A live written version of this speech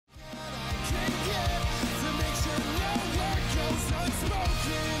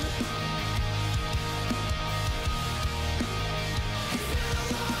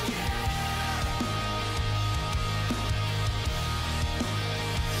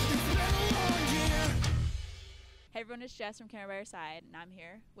everyone, it's Jess from Camera by Your Side, and I'm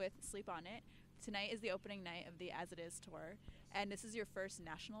here with Sleep On It. Tonight is the opening night of the As It Is tour, and this is your first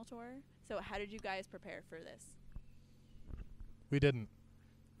national tour. So how did you guys prepare for this? We didn't.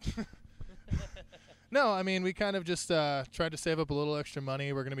 No, I mean, we kind of just tried to save up a little extra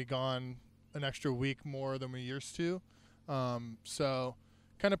money. We're going to be gone an extra week more than we used to. So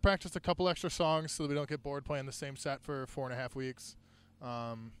kind of practiced a couple extra songs so that we don't get bored playing the same set for 4.5 weeks.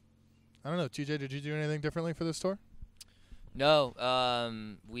 I don't know, TJ, did you do anything differently for this tour?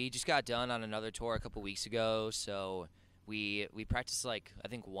 No, we just got done on another tour a couple weeks ago, so we practiced like I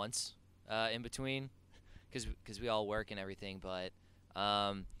think once in between, because we all work and everything. But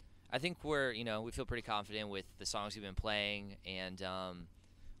I think we feel pretty confident with the songs we've been playing, and a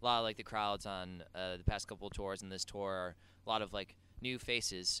lot of like the crowds on the past couple of tours and this tour are a lot of like new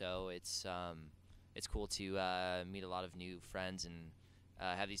faces. So it's cool to meet a lot of new friends and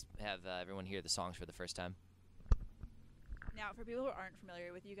have everyone hear the songs for the first time. Now, for people who aren't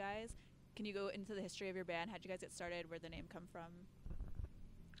familiar with you guys, can you go into the history of your band? How'd you guys get started? Where'd the name come from?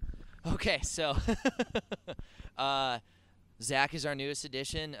 Okay, so Zach is our newest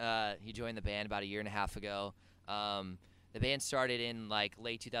addition. He joined the band about 1.5 years ago. The band started in like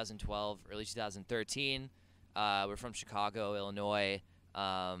late 2012, early 2013. We're from Chicago, Illinois,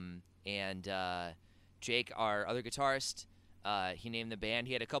 and Jake, our other guitarist, he named the band.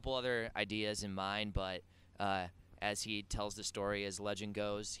 He had a couple other ideas in mind, but as he tells the story, as legend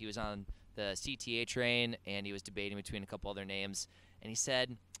goes, he was on the CTA train and he was debating between a couple other names, and he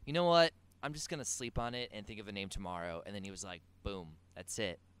said, you know what, I'm just going to sleep on it and think of a name tomorrow. And then he was like, boom, that's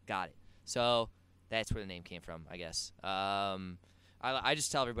it, got it. So that's where the name came from, I guess. I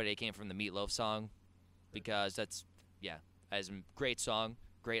just tell everybody it came from the Meatloaf song, because that's a great song,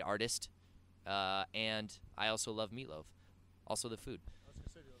 great artist, and I also love Meatloaf, also the food. I was going to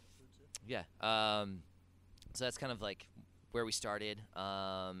say, you love the food too. Yeah. So that's kind of like where we started,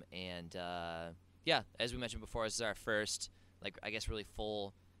 and as we mentioned before, this is our first, like, I guess really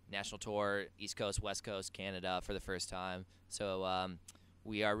full national tour, East Coast, West Coast, Canada for the first time. So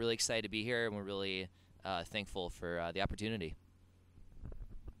we are really excited to be here, and we're really thankful for the opportunity.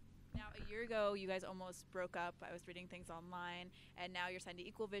 Now, a year ago, you guys almost broke up. I was reading things online, and now you're signed to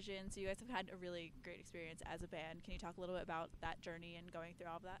Equal Vision, so you guys have had a really great experience as a band. Can you talk a little bit about that journey and going through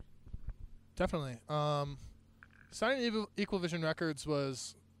all of that? Definitely. Signing to Equal Vision Records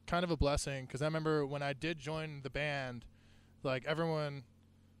was kind of a blessing, because I remember when I did join the band, like, everyone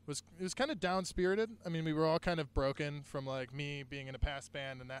was kind of down-spirited. I mean, we were all kind of broken from, like, me being in a past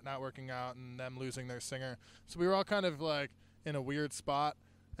band and that not working out and them losing their singer. So we were all kind of, like, in a weird spot.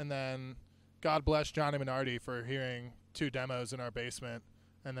 And then God bless Johnny Minardi for hearing 2 demos in our basement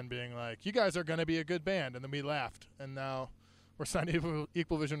and then being like, you guys are going to be a good band. And then we laughed. And now we're signed to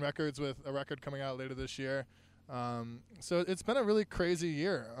Equal Vision Records with a record coming out later this year. So it's been a really crazy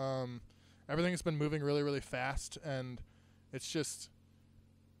year. Everything's been moving really, really fast. And it's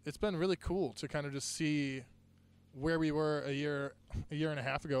been really cool to kind of just see where we were a year and a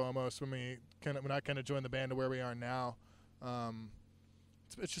half ago almost when I kind of joined the band to where we are now.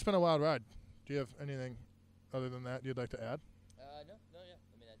 It's just been a wild ride. Do you have anything other than that you'd like to add? No, yeah.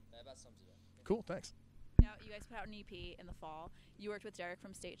 I mean, that about sums it up. Yeah. Cool, thanks. Now, you guys put out an EP in the fall. You worked with Derek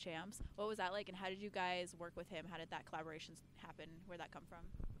from State Champs. What was that like, and how did you guys work with him? How did that collaboration happen? Where'd that come from?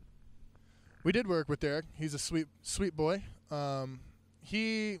 We did work with Derek. He's a sweet boy.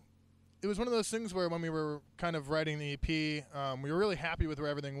 It was one of those things where when we were kind of writing the EP, we were really happy with where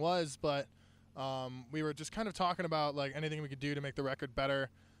everything was, but we were just kind of talking about like anything we could do to make the record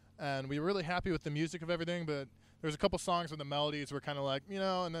better, and we were really happy with the music of everything, but there was a couple songs where the melodies were kind of like,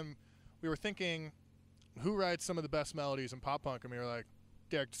 and then we were thinking, who writes some of the best melodies in pop punk? And we were like,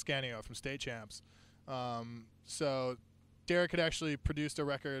 Derek Toscanio from State Champs. So Derek had actually produced a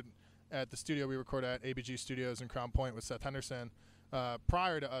record at the studio we record at, ABG Studios in Crown Point with Seth Henderson,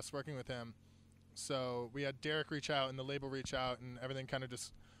 prior to us working with him. So we had Derek reach out and the label reach out, and everything kind of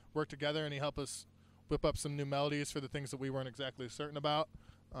just worked together, and he helped us whip up some new melodies for the things that we weren't exactly certain about.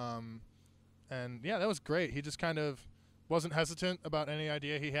 And yeah, that was great. He just kind of wasn't hesitant about any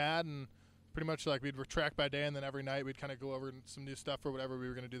idea he had, and pretty much like we'd track by day, and then every night we'd kind of go over some new stuff for whatever we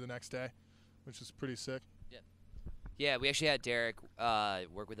were going to do the next day, which is pretty sick. Yeah, we actually had Derek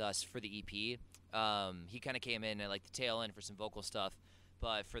work with us for the EP. He kind of came in at like the tail end for some vocal stuff,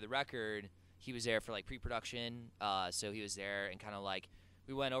 but for the record, he was there for like pre-production. So he was there and kind of like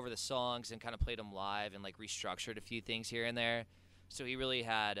we went over the songs and kind of played them live and like restructured a few things here and there. So he really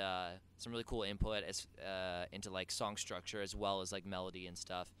had some really cool input into like song structure as well as like melody and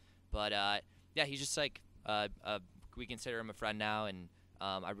stuff. But yeah, he's just like we consider him a friend now, and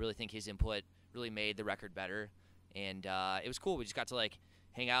I really think his input really made the record better. and it was cool. We just got to like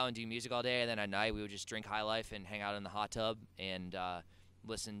hang out and do music all day, and then at night we would just drink High Life and hang out in the hot tub and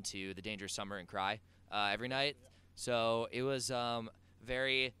listen to The Dangerous Summer and cry every night. So it was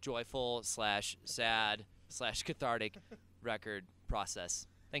very joyful / sad / cathartic record process.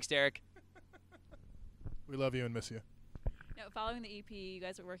 Thanks, Derek. We love you and miss you. Now, following the EP, you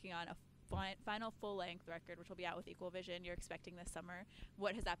guys are working on a final full-length record, which will be out with Equal Vision. You're expecting this summer.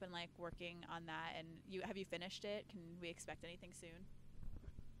 What has that been like working on that? And have you finished it? Can we expect anything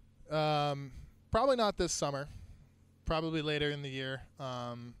soon? Probably not this summer. Probably later in the year.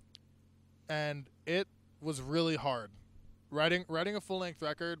 And it was really hard. Writing a full-length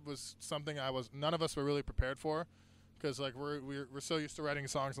record was something none of us were really prepared for, because like we're so used to writing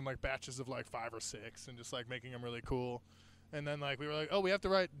songs in like batches of like 5 or 6 and just like making them really cool. And then like we were like, oh, we have to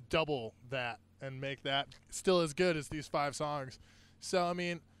write double that and make that still as good as these 5 songs. So I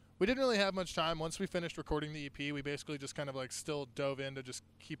mean, we didn't really have much time. Once we finished recording the EP, we basically just kind of like still dove in to just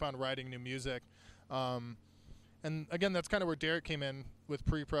keep on writing new music. And again, that's kind of where Derek came in with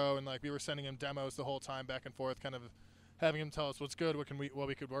pre-pro, and like we were sending him demos the whole time back and forth, kind of having him tell us what's good, what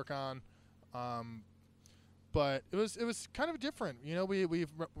we could work on. But it was kind of different. You know, we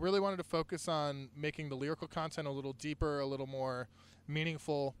really wanted to focus on making the lyrical content a little deeper, a little more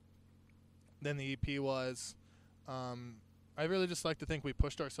meaningful than the EP was. I really just like to think we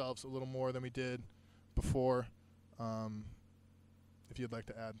pushed ourselves a little more than we did before. If you'd like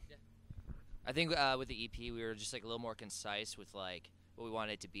to add. Yeah. I think with the EP, we were just like a little more concise with like what we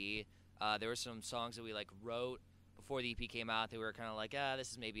wanted it to be. There were some songs that we like wrote before the EP came out that we were kind of like,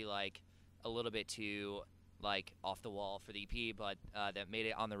 this is maybe like a little bit too like off the wall for the EP, but that made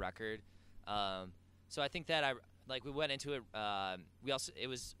it on the record. So I think that we went into it. It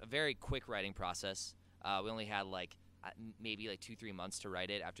was a very quick writing process. We only had like maybe like 2-3 months to write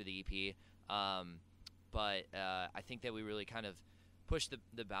it after the EP. But I think that we really kind of pushed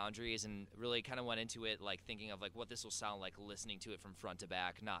the boundaries and really kind of went into it like thinking of like what this will sound like listening to it from front to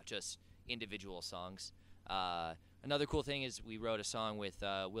back, not just individual songs. Another cool thing is we wrote a song with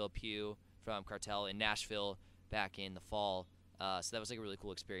Will Pugh from Cartel in Nashville back in the fall. So that was like a really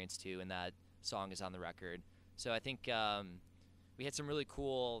cool experience too, and that song is on the record. So I think we had some really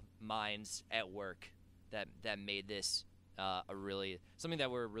cool minds at work that made this something that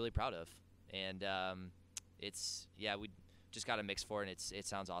we're really proud of. And we just got a mix for it, and it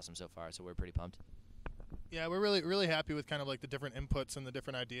sounds awesome so far, so we're pretty pumped. Yeah, we're really happy with kind of like the different inputs and the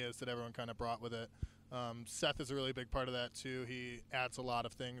different ideas that everyone kind of brought with it. Seth is a really big part of that too. He adds a lot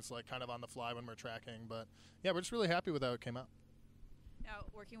of things like kind of on the fly when we're tracking, but yeah, we're just really happy with how it came out. Now,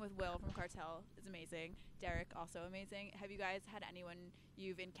 working with Will from Cartel is amazing. Derek, also amazing. Have you guys had anyone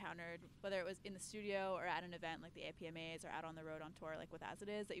you've encountered, whether it was in the studio or at an event like the APMAs or out on the road on tour, like with As It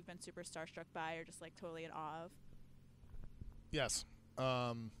Is, that you've been super starstruck by or just like totally in awe of? Yes.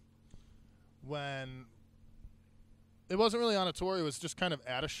 When it wasn't really on a tour, it was just kind of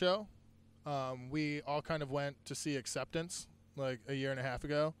at a show. We all kind of went to see Acceptance like a year and a half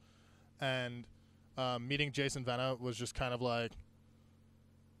ago, and meeting Jason Venna was just kind of like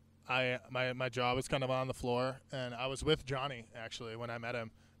my jaw was kind of on the floor, and I was with Johnny actually when I met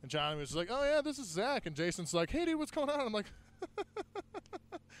him, and Johnny was like, "Oh yeah, this is Zach," and Jason's like, "Hey dude, what's going on?" I'm like,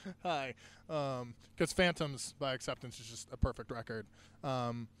 "Hi," because Phantoms by Acceptance is just a perfect record.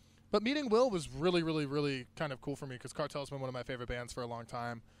 But meeting Will was really, really, really kind of cool for me because Cartel's been one of my favorite bands for a long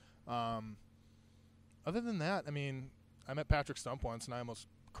time. Other than that, I mean, I met Patrick Stump once and I almost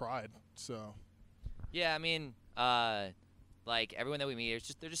cried. So. Yeah, I mean, like everyone that we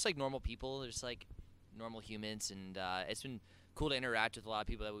meet, they're just like normal people. They're just like normal humans, and it's been cool to interact with a lot of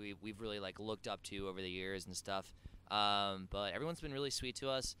people that we've really like looked up to over the years and stuff. But everyone's been really sweet to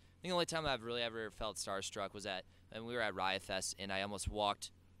us. I think the only time I've really ever felt starstruck was when we were at Riot Fest, and I almost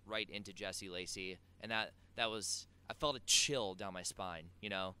walked right into Jesse Lacey, and that was, I felt a chill down my spine, you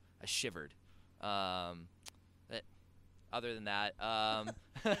know, I shivered. But other than that,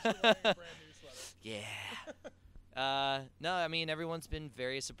 yeah. No, I mean, everyone's been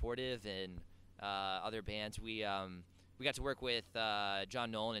very supportive, and other bands. We got to work with John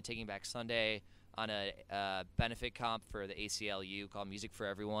Nolan and Taking Back Sunday on a benefit comp for the ACLU called Music for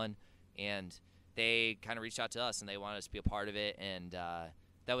Everyone, and they kind of reached out to us and they wanted us to be a part of it, and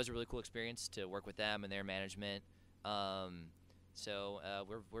that was a really cool experience to work with them and their management. So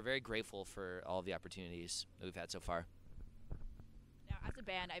we're very grateful for all of the opportunities that we've had so far. Now, as a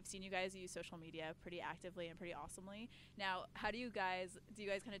band, I've seen you guys use social media pretty actively and pretty awesomely. Now, do you guys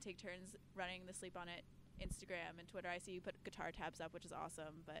kind of take turns running the Sleep On It Instagram and Twitter? I see you put guitar tabs up, which is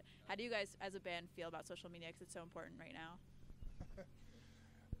awesome. But how do you guys, as a band, feel about social media? Because it's so important right now.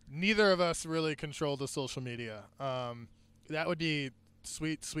 neither of us really control the social media. That would be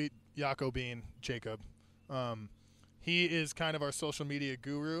sweet Jacobine Jacob. He is kind of our social media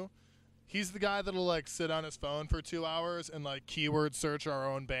guru. He's the guy that'll like sit on his phone for 2 hours and like keyword search our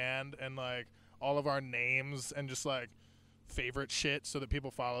own band and like all of our names and just like favorite shit so that people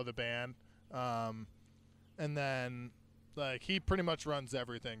follow the band. And then like he pretty much runs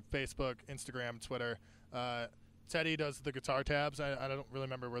everything: Facebook, Instagram, Twitter. Teddy does the guitar tabs. I don't really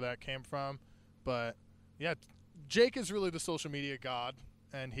remember where that came from, but yeah, Jake is really the social media god,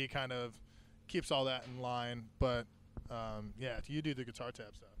 and he kind of keeps all that in line. But yeah, you do the guitar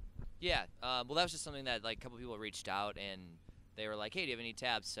tab stuff. Yeah, well, that was just something that like a couple people reached out and they were like, "Hey, do you have any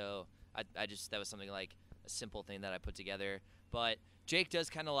tabs?" So I just that was something like a simple thing that I put together. But Jake does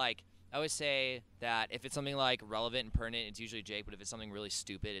kind of like, I always say that if it's something like relevant and pertinent, it's usually Jake. But if it's something really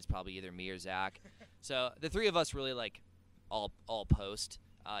stupid, it's probably either me or Zach. So the three of us really like all post.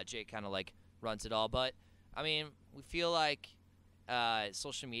 Jake kind of like runs it all. But I mean, we feel like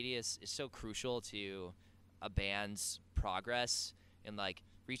social media is so crucial to a band's progress and like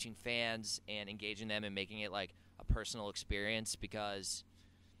reaching fans and engaging them and making it like a personal experience, because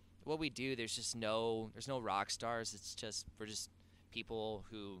what we do, there's no rock stars. It's just, we're just people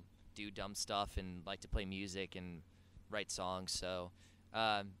who do dumb stuff and like to play music and write songs. So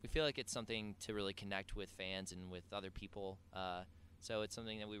we feel like it's something to really connect with fans and with other people. So it's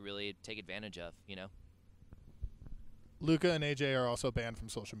something that we really take advantage of, you know? Luca and AJ are also banned from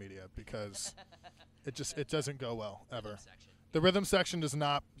social media because it doesn't go well ever. The rhythm section does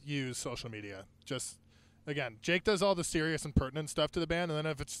not use social media. Just, again, Jake does all the serious and pertinent stuff to the band, and then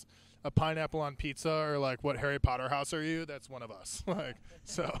if it's a pineapple on pizza or like what Harry Potter house are you, that's one of us. Like,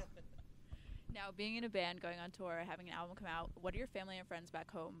 so. Now, being in a band, going on tour, having an album come out, what do your family and friends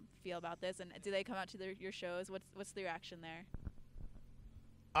back home feel about this? And do they come out to your shows? What's the reaction there?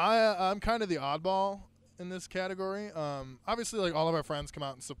 I'm kind of the oddball in this category. Obviously, like all of our friends come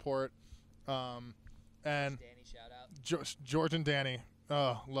out and support. And Danny, shout out. George and Danny,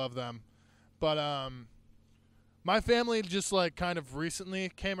 oh, love them. But my family just like kind of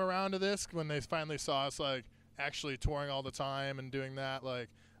recently came around to this when they finally saw us like actually touring all the time and doing that. Like,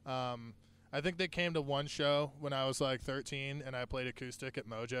 I think they came to one show when I was like 13 and I played acoustic at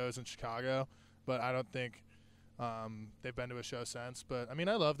Mojo's in Chicago, but I don't think they've been to a show since. But I mean,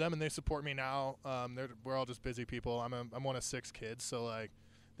 I love them and they support me now. We're all just busy people. I'm one of 6 kids, so like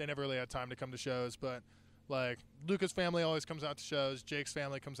they never really had time to come to shows. But like Luca's family always comes out to shows. Jake's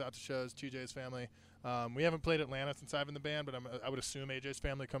family comes out to shows. TJ's family. We haven't played Atlanta since I've been in the band, but I would assume AJ's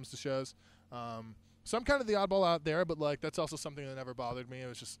family comes to shows. So I'm kind of the oddball out there, but like that's also something that never bothered me. It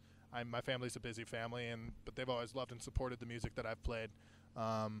was just my family's a busy family, but they've always loved and supported the music that I've played.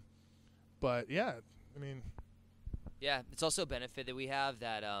 But yeah, I mean. Yeah, it's also a benefit that we have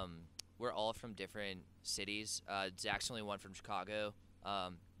that we're all from different cities. Zach's the only one from Chicago,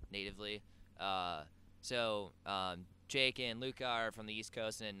 natively. So Jake and Luca are from the East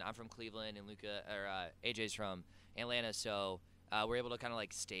Coast, and I'm from Cleveland, and AJ's from Atlanta. So we're able to kind of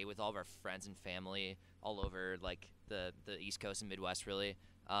like stay with all of our friends and family all over like the East Coast and Midwest, really.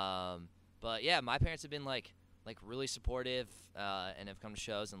 But yeah, my parents have been like really supportive and have come to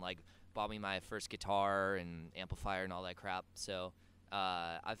shows and like bought me my first guitar and amplifier and all that crap. So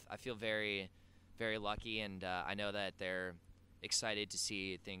I feel very, very lucky, and I know that they're excited to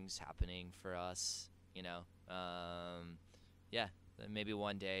see things happening for us, you know. Yeah, maybe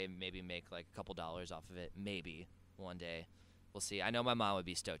one day, maybe make like a couple dollars off of it. Maybe one day. We'll see. I know my mom would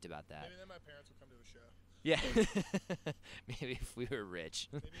be stoked about that. Maybe then my parents will come to a show. Yeah. Maybe if we were rich.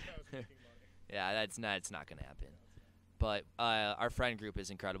 Maybe if I was making money. Yeah, it's not going to happen. But our friend group is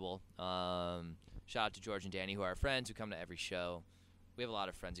incredible. Shout out to George and Danny, who are our friends who come to every show. We have a lot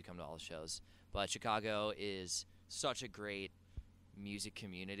of friends who come to all the shows. But Chicago is such a great music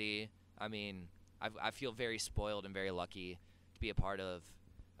community. I mean, I feel very spoiled and very lucky to be a part of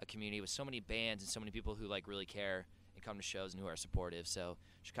a community with so many bands and so many people who like really care and come to shows and who are supportive. So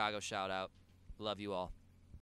Chicago, shout out. Love you all.